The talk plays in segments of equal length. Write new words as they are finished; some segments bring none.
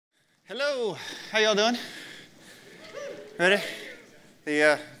Hello, how y'all doing? Ready?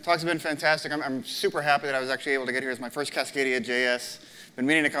 The talks have been fantastic. I'm super happy that I was actually able to get here. It's my first Cascadia.js. Been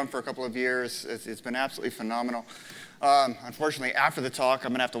meaning to come for a couple of years. It's been absolutely phenomenal. Unfortunately, after the talk,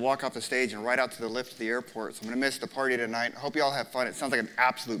 I'm going to have to walk off the stage and right out to the lift to the airport. So I'm going to miss the party tonight. Hope you all have fun. It sounds like an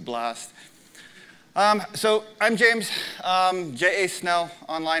absolute blast. So I'm James, J.A. Snell,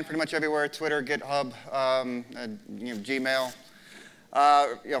 online pretty much everywhere, Twitter, GitHub, Gmail.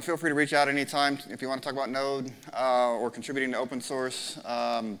 Feel free to reach out anytime if you want to talk about Node or contributing to open source.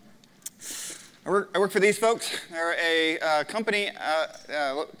 I work for these folks. They're a company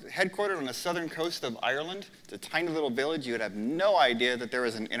headquartered on the southern coast of Ireland. It's a tiny little village. You would have no idea that there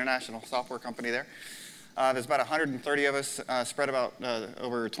is an international software company there. There's about 130 of us spread about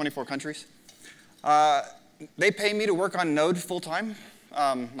over 24 countries. They pay me to work on Node full-time.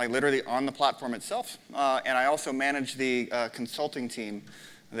 Like literally on the platform itself. And I also manage the consulting team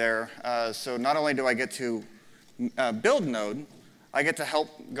there. So not only do I get to build Node, I get to help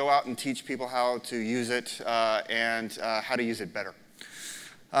go out and teach people how to use it and how to use it better.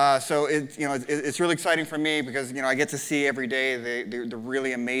 So it's really exciting for me because I get to see every day the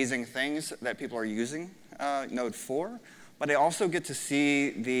really amazing things that people are using Node for. But I also get to see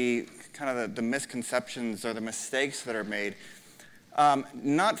the the misconceptions or the mistakes that are made.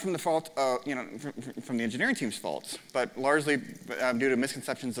 Not from the fault, from the engineering team's faults, but largely due to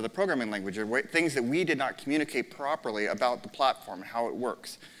misconceptions of the programming language, or things that we did not communicate properly about the platform and how it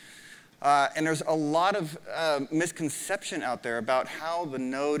works. And there's a lot of misconception out there about how the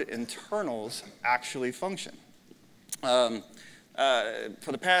Node internals actually function. For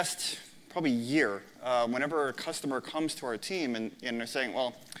the past probably year, whenever a customer comes to our team and they're saying,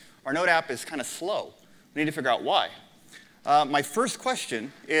 well, our Node app is kind of slow, we need to figure out why. My first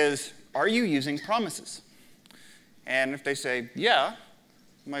question is, are you using promises? And if they say, yeah,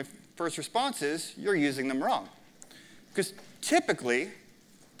 my first response is, you're using them wrong. Because typically,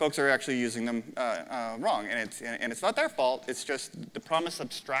 folks are actually using them wrong. And it's not their fault. It's just the promise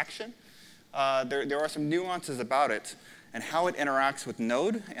abstraction. There are some nuances about it and how it interacts with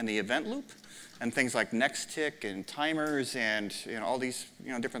Node and the event loop and things like next tick and timers and all these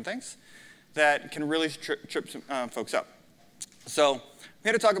different things that can really trip some, folks up. So I'm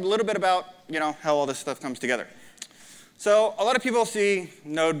here to talk a little bit about how all this stuff comes together. So a lot of people see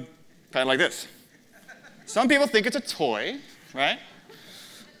Node kind of like this. Some people think it's a toy, right?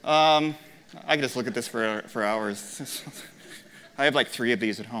 I can just look at this for hours. I have like 3 of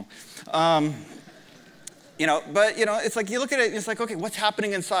these at home. But it's like you look at it, and it's like, okay, what's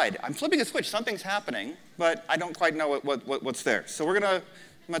happening inside? I'm flipping a switch, something's happening, but I don't quite know what's there. So I'm going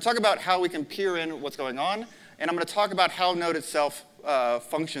to talk about how we can peer in what's going on. And I'm going to talk about how Node itself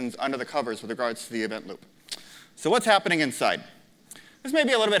functions under the covers with regards to the event loop. So what's happening inside? This may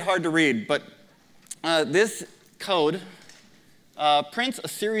be a little bit hard to read, but this code prints a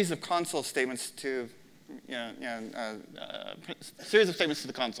series of console statements to series of statements to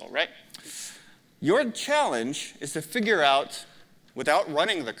the console, right? Your challenge is to figure out, without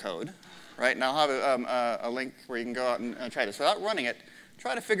running the code, right? And I'll have a link where you can go out and try this. Without running it,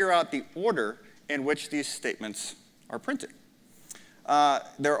 try to figure out the order in which these statements are printed.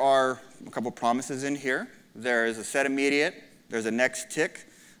 There are a couple promises in here. There is a set immediate. There's a next tick.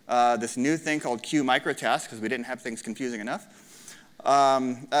 This new thing called queue microtask, because we didn't have things confusing enough.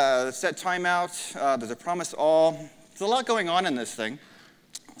 Set timeout. There's a promise all. There's a lot going on in this thing.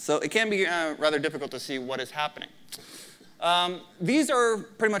 So it can be rather difficult to see what is happening. These are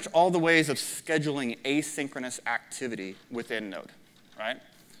pretty much all the ways of scheduling asynchronous activity within Node, right?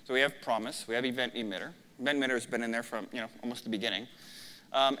 So we have promise, we have event emitter. Event emitter has been in there from almost the beginning.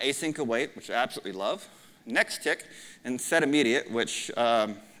 Async await, which I absolutely love. Next tick, and set immediate, which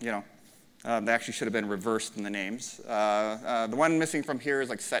they actually should have been reversed in the names. The one missing from here is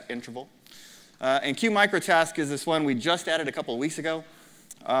like set interval. And queue microtask is this one we just added a couple of weeks ago.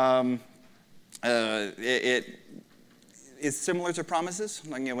 It is similar to promises.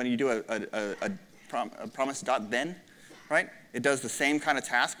 Like, when you do a promise.then, right? It does the same kind of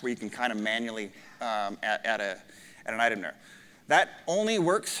task where you can kind of manually add an item there. That only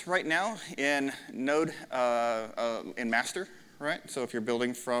works right now in Node in master, right? So if you're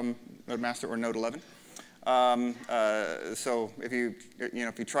building from Node master or Node 11. So if you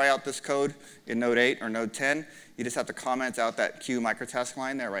try out this code in Node 8 or Node 10, you just have to comment out that queue microtask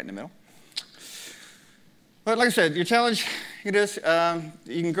line there right in the middle. But like I said, your challenge, you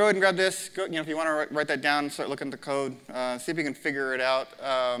can go ahead and grab this. If you want to write that down, start looking at the code, see if you can figure it out.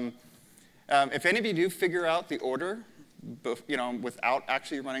 If any of you do figure out the order, without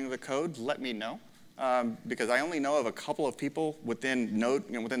actually running the code, let me know. because I only know of a couple of people within Node,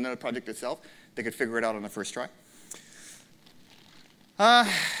 within the Node project itself that could figure it out on the first try.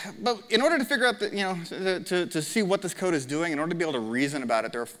 But in order to figure out, to see what this code is doing, in order to be able to reason about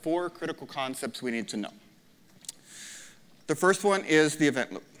it, there are 4 critical concepts we need to know. The first one is the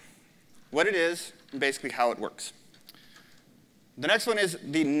event loop. What it is, and basically how it works. The next one is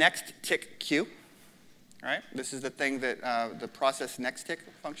the next tick queue. Right? This is the thing that the process next tick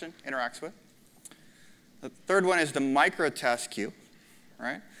function interacts with. The third one is the micro task queue.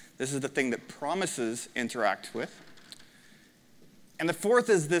 Right? This is the thing that promises interact with. And the fourth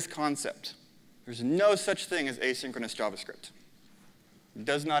is this concept. There's no such thing as asynchronous JavaScript. It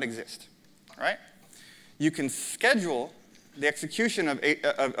does not exist. Right? You can schedule the execution of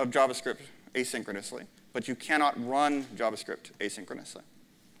JavaScript asynchronously, but you cannot run JavaScript asynchronously.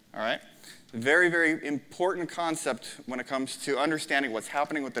 All right? Very, very important concept when it comes to understanding what's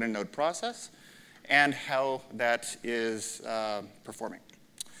happening within a node process and how that is performing.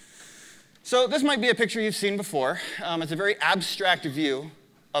 So this might be a picture you've seen before. It's a very abstract view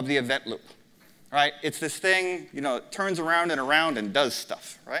of the event loop. Right? It's this thing, it turns around and does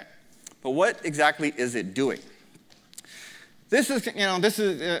stuff. Right? But what exactly is it doing? This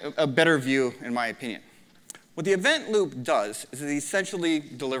is a better view, in my opinion. What the event loop does is it's essentially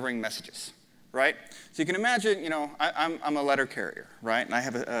delivering messages, right? So you can imagine, I'm a letter carrier, right? And I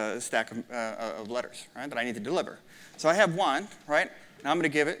have a stack of letters, right, that I need to deliver. So I have one, right? Now I'm going to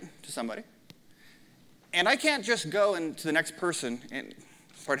give it to somebody. And I can't just go to the next person and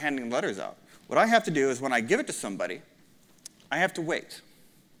start handing letters out. What I have to do is when I give it to somebody, I have to wait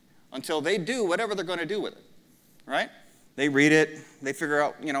until they do whatever they're going to do with it, right? They read it, they figure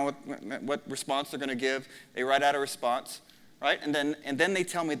out what response they're going to give, they write out a response, right? And then they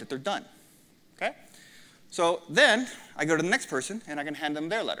tell me that they're done. Okay? So then I go to the next person and I can hand them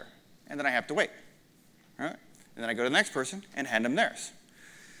their letter. And then I have to wait. All right? And then I go to the next person and hand them theirs.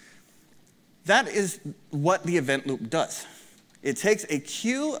 That is what the event loop does. It takes a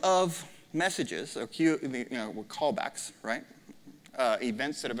queue of messages, a queue, callbacks, right?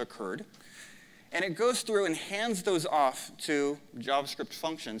 Events that have occurred. And it goes through and hands those off to JavaScript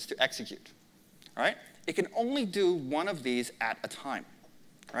functions to execute. All right? It can only do one of these at a time.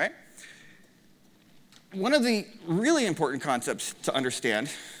 Right? One of the really important concepts to understand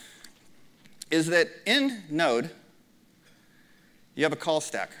is that in Node, you have a call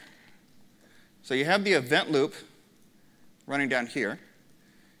stack. So you have the event loop running down here.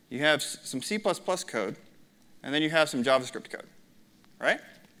 You have some C++ code, and then you have some JavaScript code. Right?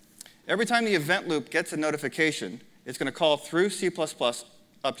 Every time the event loop gets a notification, it's going to call through C++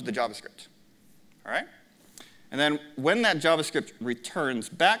 up to the JavaScript. All right? And then when that JavaScript returns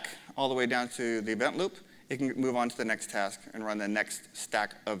back all the way down to the event loop, it can move on to the next task and run the next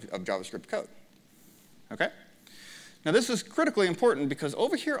stack of JavaScript code. Okay? Now this is critically important because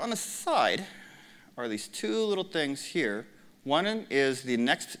over here on the side are these 2 little things here. One is the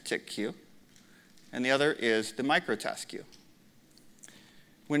next tick queue, and the other is the micro task queue.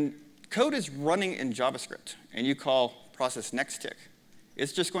 When code is running in JavaScript, and you call process next tick,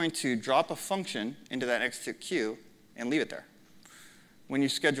 it's just going to drop a function into that next tick queue and leave it there. When you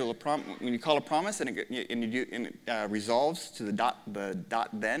when you call a promise and it resolves to the dot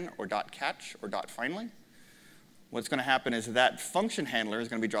then or dot catch or dot finally, what's going to happen is that function handler is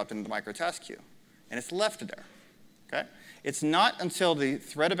going to be dropped into the micro task queue, and it's left there. Okay? It's not until the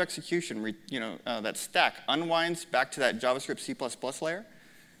thread of execution, that stack unwinds back to that JavaScript C++ layer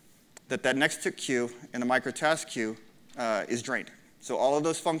that next tick queue in the micro task queue is drained. So all of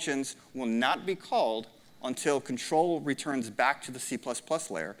those functions will not be called until control returns back to the C++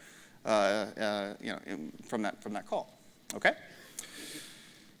 layer from that call. Okay?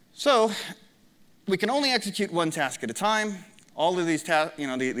 So we can only execute one task at a time. All of these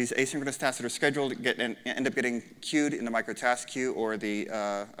these asynchronous tasks that are scheduled end up getting queued in the micro task queue or the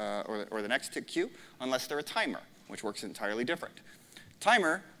next tick queue, unless they're a timer, which works entirely different.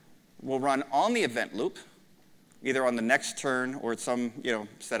 Timer will run on the event loop, either on the next turn or at some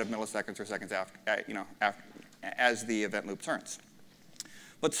set of milliseconds or seconds as the event loop turns.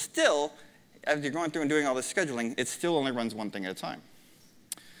 But still, as you're going through and doing all this scheduling, it still only runs one thing at a time.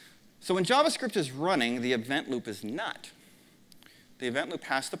 So when JavaScript is running, the event loop is not. The event loop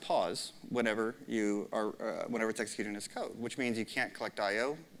has to pause whenever it's executing this code, which means you can't collect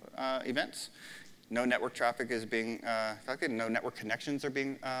I/O events. No network traffic is being collected. No network connections are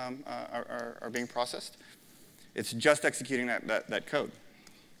being processed. It's just executing that code.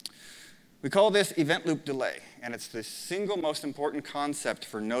 We call this event loop delay, and it's the single most important concept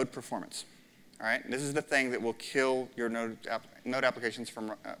for node performance. All right, this is the thing that will kill your node applications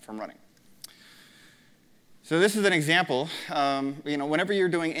from running. So this is an example. Whenever you're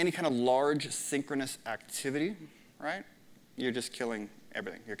doing any kind of large synchronous activity, right, you're just killing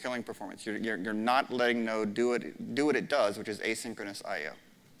everything. You're killing performance. You're not letting Node do what it does, which is asynchronous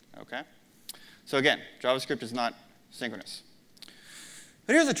I/O. Okay? So again, JavaScript is not synchronous.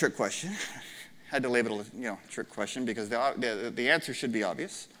 But here's a trick question. Had to label it a trick question because the answer should be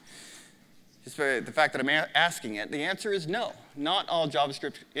obvious. Just for the fact that I'm asking it, the answer is no. Not all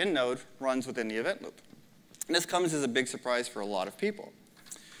JavaScript in Node runs within the event loop. And this comes as a big surprise for a lot of people.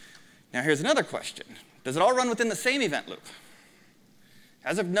 Now here's another question. Does it all run within the same event loop?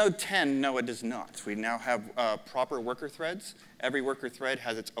 As of Node 10, no, it does not. We now have proper worker threads. Every worker thread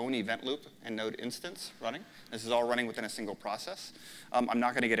has its own event loop and Node instance running. This is all running within a single process. I'm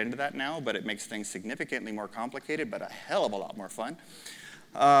not going to get into that now, but it makes things significantly more complicated, but a hell of a lot more fun.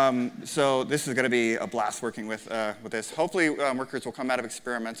 So this is going to be a blast working with this. Hopefully, workers will come out of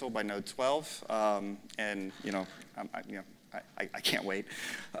experimental by Node 12, and I can't wait.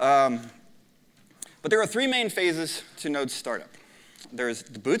 But there are three main phases to Node startup. There's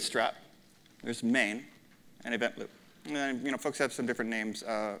the bootstrap, there's main, and event loop. And folks have some different names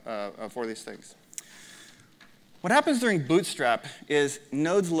for these things. What happens during bootstrap is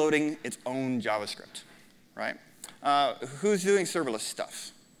Node's loading its own JavaScript, right? Who's doing serverless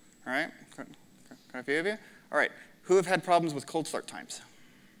stuff? All right, quite a few of you. All right, who have had problems with cold start times?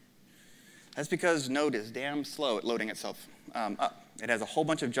 That's because Node is damn slow at loading itself up. It has a whole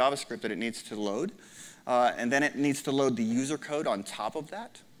bunch of JavaScript that it needs to load, and then it needs to load the user code on top of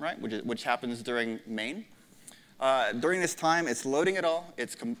that, right? Which happens during main. During this time, it's loading it all,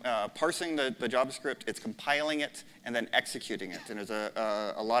 it's parsing the JavaScript, it's compiling it, and then executing it. And there's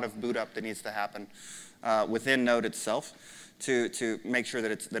a lot of boot up that needs to happen within Node itself to make sure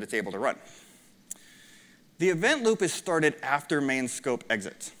that it's able to run. The event loop is started after main scope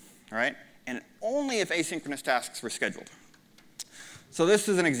exits, all right? And only if asynchronous tasks were scheduled. So this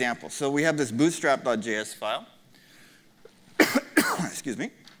is an example. So we have this bootstrap.js file. Excuse me.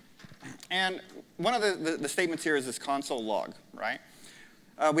 And one of the statements here is this console log, right?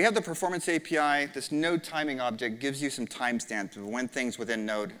 We have the performance API. This Node timing object gives you some timestamps of when things within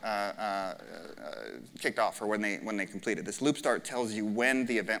Node kicked off or when they completed. This loop start tells you when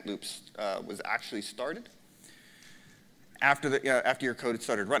the event loops was actually started after your code had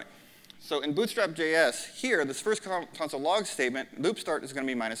started running. So in Bootstrap.js, here, this first console log statement, loop start is going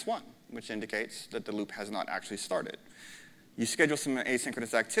to be -1, which indicates that the loop has not actually started. You schedule some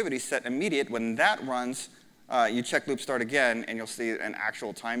asynchronous activity, set immediate. When that runs, you check loop start again, and you'll see an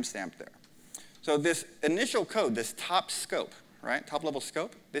actual timestamp there. So this initial code, this top scope, right, top level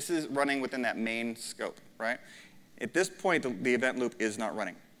scope, this is running within that main scope, right? At this point, the event loop is not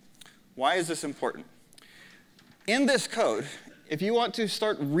running. Why is this important? In this code, if you want to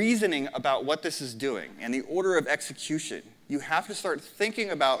start reasoning about what this is doing and the order of execution, you have to start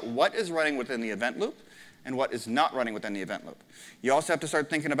thinking about what is running within the event loop and what is not running within the event loop. You also have to start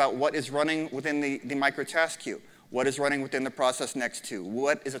thinking about what is running within the microtask queue, what is running within the process next to,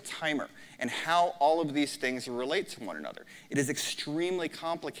 what is a timer, and how all of these things relate to one another. It is extremely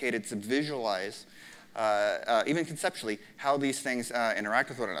complicated to visualize, even conceptually, how these things interact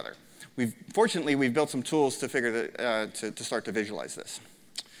with one another. Fortunately, we've built some tools to to start to visualize this.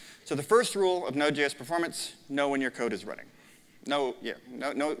 So the first rule of Node.js performance: know when your code is running. Know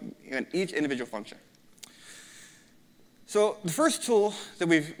in each individual function. So the first tool that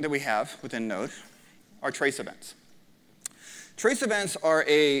we have within Node are trace events. Trace events are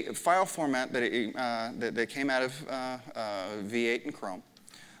a file format that came out of V8 and Chrome.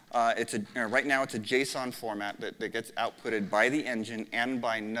 Right now, it's a JSON format that gets outputted by the engine and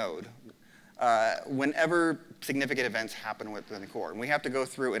by Node whenever significant events happen within the core. And we have to go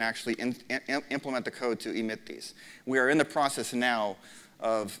through and actually implement the code to emit these. We are in the process now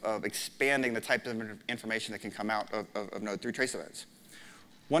of expanding the type of information that can come out of Node through trace events.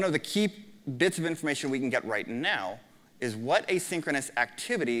 One of the key bits of information we can get right now is what asynchronous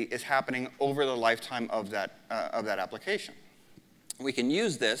activity is happening over the lifetime of that application. We can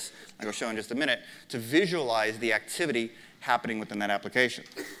use this, like I'll show in just a minute, to visualize the activity happening within that application.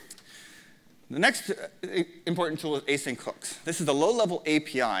 The next important tool is async hooks. This is the low-level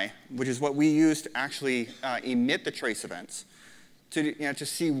API, which is what we use to actually emit the trace events to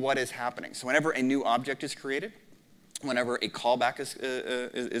see what is happening. So whenever a new object is created, whenever a callback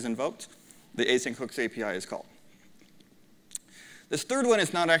is invoked, the async hooks API is called. This third one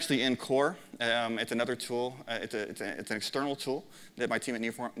is not actually in core. It's another tool. It's an external tool that my team at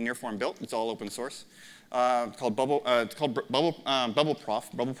Nearform built. It's all open source. It's called Bubble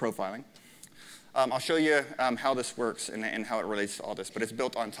Profiling. I'll show you how this works and how it relates to all this, but it's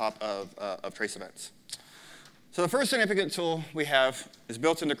built on top of trace events. So the first significant tool we have is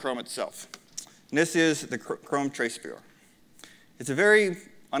built into Chrome itself. And this is the Chrome Trace Viewer. It's a very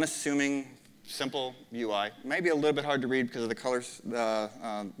unassuming, simple UI. Maybe a little bit hard to read because of the colors that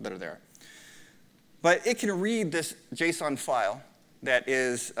are there. But it can read this JSON file that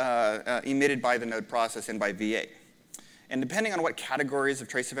is emitted by the Node process and by V8. And depending on what categories of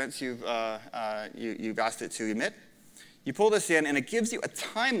trace events you've asked it to emit, you pull this in, and it gives you a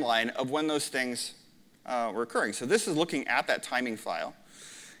timeline of when those things were occurring. So this is looking at that timing file.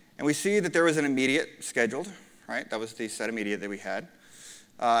 And we see that there was an immediate scheduled, right? That was the set immediate that we had.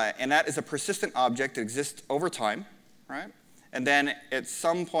 And that is a persistent object that exists over time, right? And then at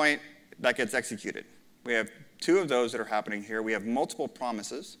some point, that gets executed. We have two of those that are happening here. We have multiple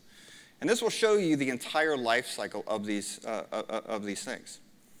promises. And this will show you the entire life cycle of these things.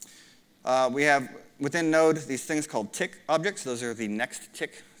 We have, within Node, these things called tick objects. Those are the next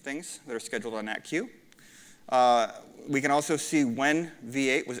tick things that are scheduled on that queue. We can also see when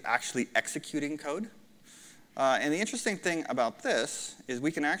V8 was actually executing code. And the interesting thing about this is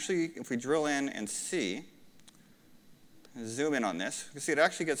we can actually, if we drill in and see, zoom in on this, you can see it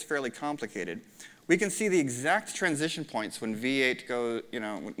actually gets fairly complicated. We can see the exact transition points when V8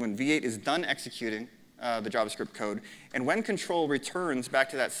 when V8 is done executing the JavaScript code, and when control returns back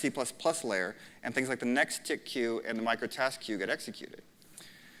to that C++ layer, and things like the next tick queue and the microtask queue get executed.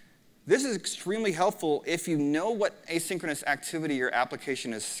 This is extremely helpful if you know what asynchronous activity your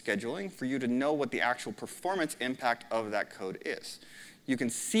application is scheduling, for you to know what the actual performance impact of that code is. You can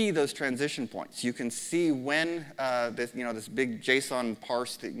see those transition points. You can see when this big JSON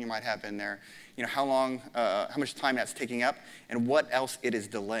parse that you might have in there, how much time that's taking up, and what else it is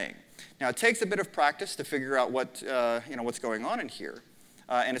delaying. Now, it takes a bit of practice to figure out what's going on in here.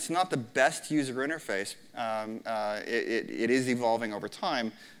 And it's not the best user interface. It is evolving over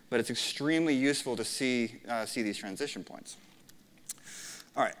time. But it's extremely useful to see these transition points.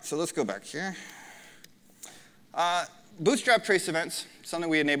 All right, so let's go back here. Bootstrap trace events, something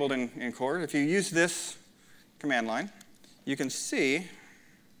we enabled in core. If you use this command line, you can see,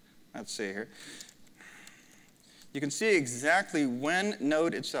 let's see here, you can see exactly when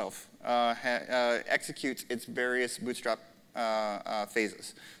Node itself executes its various Bootstrap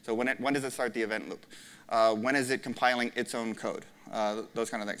phases. So when does it start the event loop? When is it compiling its own code? Those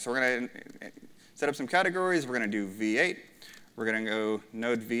kind of things. So we're going to set up some categories. We're going to do V8. We're going to go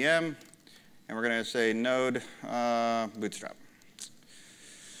Node VM. And we're going to say Node Bootstrap.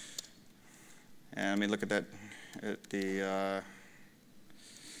 And let me look at that,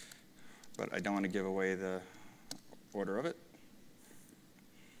 but I don't want to give away the order of it.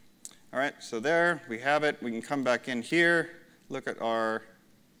 All right, so there we have it. We can come back in here, look at our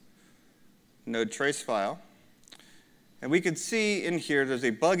Node trace file. And we can see in here there's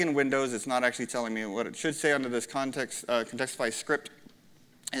a bug in Windows. It's not actually telling me what it should say under this contextify script.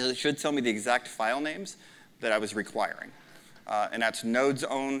 Is it should tell me the exact file names that I was requiring. And that's Node's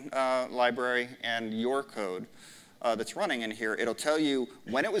own library and your code that's running in here. It'll tell you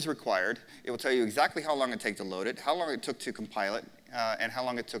when it was required. It will tell you exactly how long it took to load it, how long it took to compile it, and how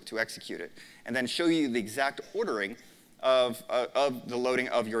long it took to execute it. And then show you the exact ordering of the loading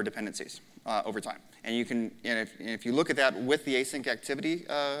of your dependencies over time. And you can, if you look at that with the async activity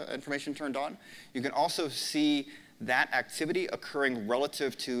information turned on, you can also see that activity occurring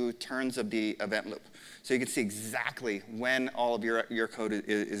relative to turns of the event loop. So you can see exactly when all of your code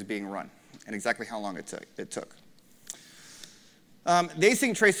is being run and exactly how long it took. The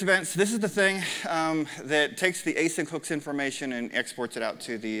async trace events, this is the thing that takes the async hooks information and exports it out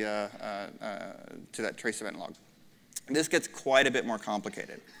to that trace event log. This gets quite a bit more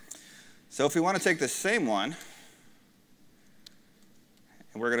complicated. So if we want to take the same one,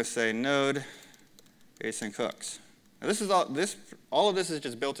 and we're going to say node async hooks. Now this is all of this is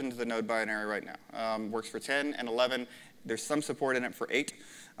just built into the Node binary right now. Works for 10 and 11. There's some support in it for 8.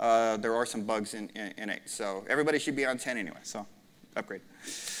 There are some bugs in 8. So everybody should be on 10 anyway, so upgrade.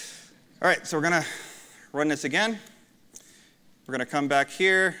 All right, so we're going to run this again. We're going to come back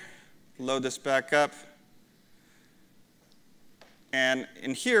here, load this back up. And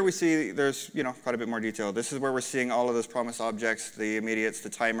in here, we see there's quite a bit more detail. This is where we're seeing all of those promise objects, the immediates, the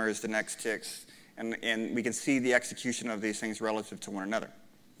timers, the next ticks. And we can see the execution of these things relative to one another.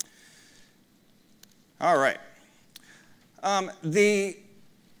 All right. The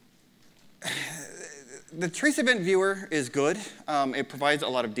trace event viewer is good. It provides a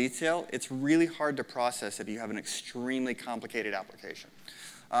lot of detail. It's really hard to process if you have an extremely complicated application.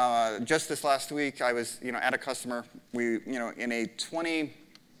 Just this last week, I was at a customer. We in a 20,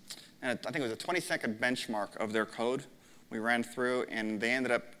 I think it was a 20-second benchmark of their code we ran through, and they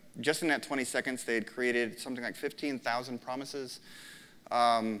ended up just in that 20 seconds, they had created something like 15,000 promises,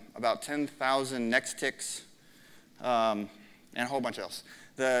 about 10,000 next ticks, and a whole bunch else.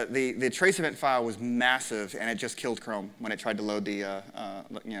 The trace event file was massive, and it just killed Chrome when it tried to load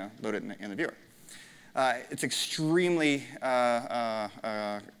load it in the viewer. It's extremely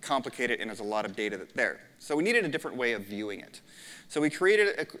complicated, and there's a lot of data there. So we needed a different way of viewing it. So we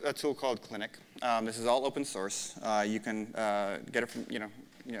created a tool called Clinic. This is all open source. You can get it from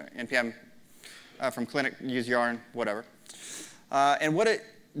npm from Clinic, use Yarn, whatever. And what it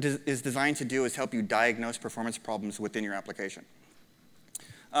is designed to do is help you diagnose performance problems within your application.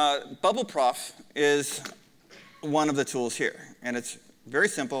 BubbleProf is one of the tools here, and it's very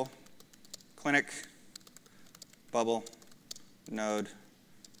simple. Clinic, bubble, node.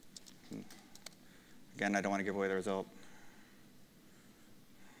 Again, I don't want to give away the result.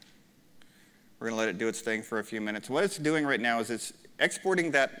 We're going to let it do its thing for a few minutes. What it's doing right now is it's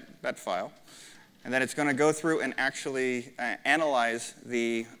exporting that file, and then it's going to go through and actually analyze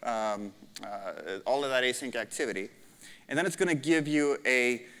all of that async activity. And then it's going to give you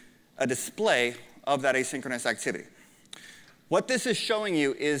a display of that asynchronous activity. What this is showing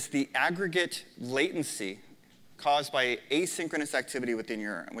you is the aggregate latency caused by asynchronous activity within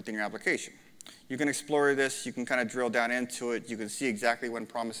your application. You can explore this. You can kind of drill down into it. You can see exactly when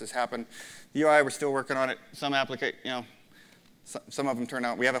promises happen. The UI, we're still working on it. Some some of them turn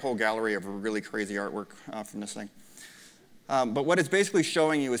out. We have a whole gallery of really crazy artwork from this thing. But what it's basically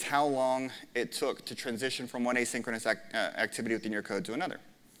showing you is how long it took to transition from one asynchronous activity within your code to another.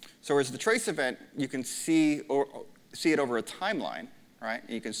 So as the trace event, you can see it over a timeline, right?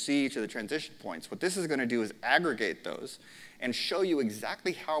 And you can see each of the transition points. What this is going to do is aggregate those and show you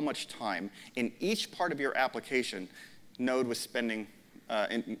exactly how much time in each part of your application Node was spending,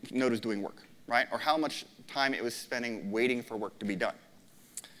 Node was doing work, right? Or how much time it was spending waiting for work to be done.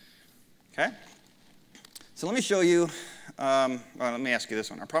 Okay? So let me show you, let me ask you this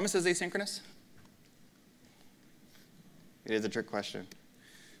one. Are promises asynchronous? It is a trick question.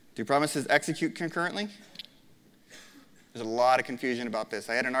 Do promises execute concurrently? There's a lot of confusion about this.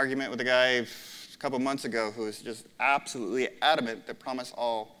 I had an argument with a guy a couple months ago who was just absolutely adamant that promise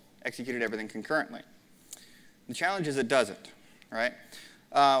all executed everything concurrently. The challenge is it doesn't, right?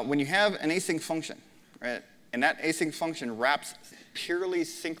 When you have an async function, right, and that async function wraps purely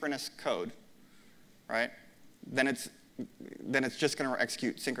synchronous code, right, then it's just going to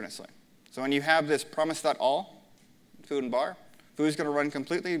execute synchronously. So when you have this promise.all, foo and bar, foo is going to run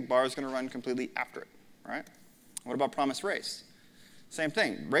completely, bar is going to run completely after it, right? What about promise race? Same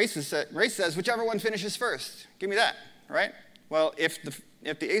thing. Race says whichever one finishes first. Give me that, right? Well, if the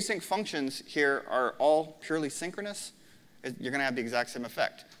async functions here are all purely synchronous, you're going to have the exact same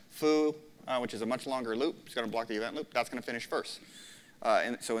effect. Foo, which is a much longer loop, is going to block the event loop. That's going to finish first.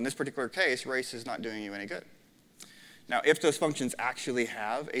 And so in this particular case, race is not doing you any good. Now, if those functions actually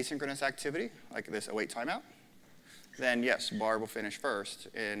have asynchronous activity, like this await timeout, then yes, bar will finish first,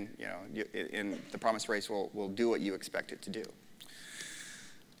 and the promise race will do what you expect it to do.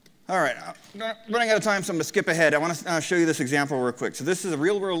 All right, running out of time, so I'm going to skip ahead. I want to show you this example real quick. So this is a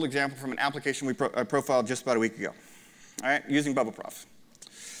real-world example from an application we profiled just about a week ago. All right, using BubbleProf.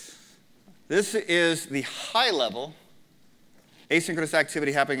 This is the high-level asynchronous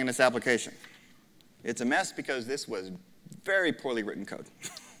activity happening in this application. It's a mess because this was very poorly written code.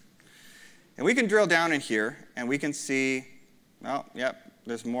 And we can drill down in here, and we can see, well, yep,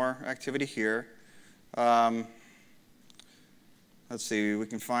 there's more activity here. Let's see, we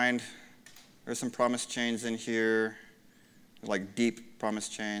can find, there's some promise chains in here, like deep promise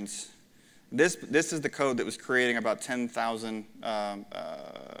chains. This is the code that was creating about 10,000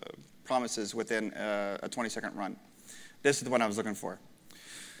 promises within a 20-second run. This is the one I was looking for.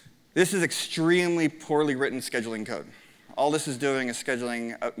 This is extremely poorly written scheduling code. All this is doing is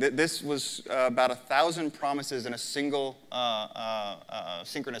scheduling. This was about 1,000 promises in a single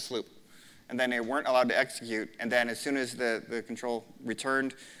synchronous loop. And then they weren't allowed to execute. And then as soon as the control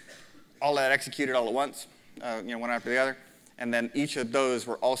returned, all that executed all at once, one after the other. And then each of those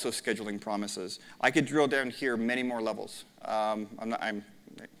were also scheduling promises. I could drill down here many more levels. I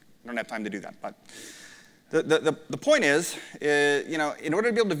don't have time to do that. But the point is, in order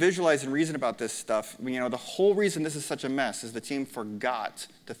to be able to visualize and reason about this stuff, the whole reason this is such a mess is the team forgot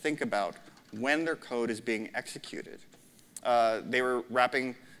to think about when their code is being executed. They were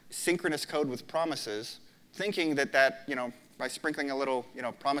wrapping synchronous code with promises, thinking that by sprinkling a little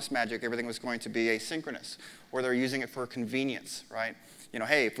promise magic, everything was going to be asynchronous. Or they're using it for convenience, right?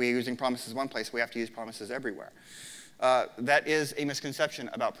 Hey, if we're using promises one place, we have to use promises everywhere. That is a misconception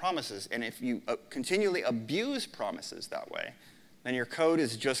about promises. And if you continually abuse promises that way, then your code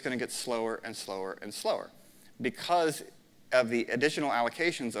is just going to get slower and slower and slower because of the additional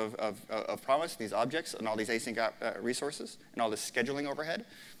allocations of promise, these objects, and all these async resources, and all this scheduling overhead.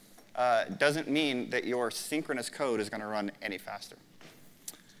 Doesn't mean that your synchronous code is going to run any faster.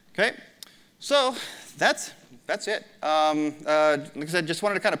 Okay, so that's it. Like I said, just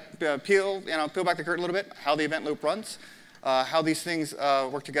wanted to kind of peel back the curtain a little bit, how the event loop runs, how these things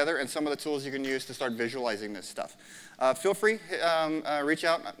work together, and some of the tools you can use to start visualizing this stuff. Feel free, reach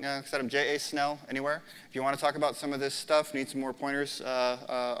out. Like I'm J.A. Snell anywhere. If you want to talk about some of this stuff, need some more pointers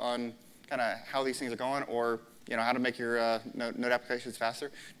on kind of how these things are going, or how to make your Node applications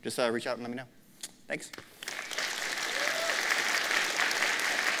faster, just reach out and let me know. Thanks.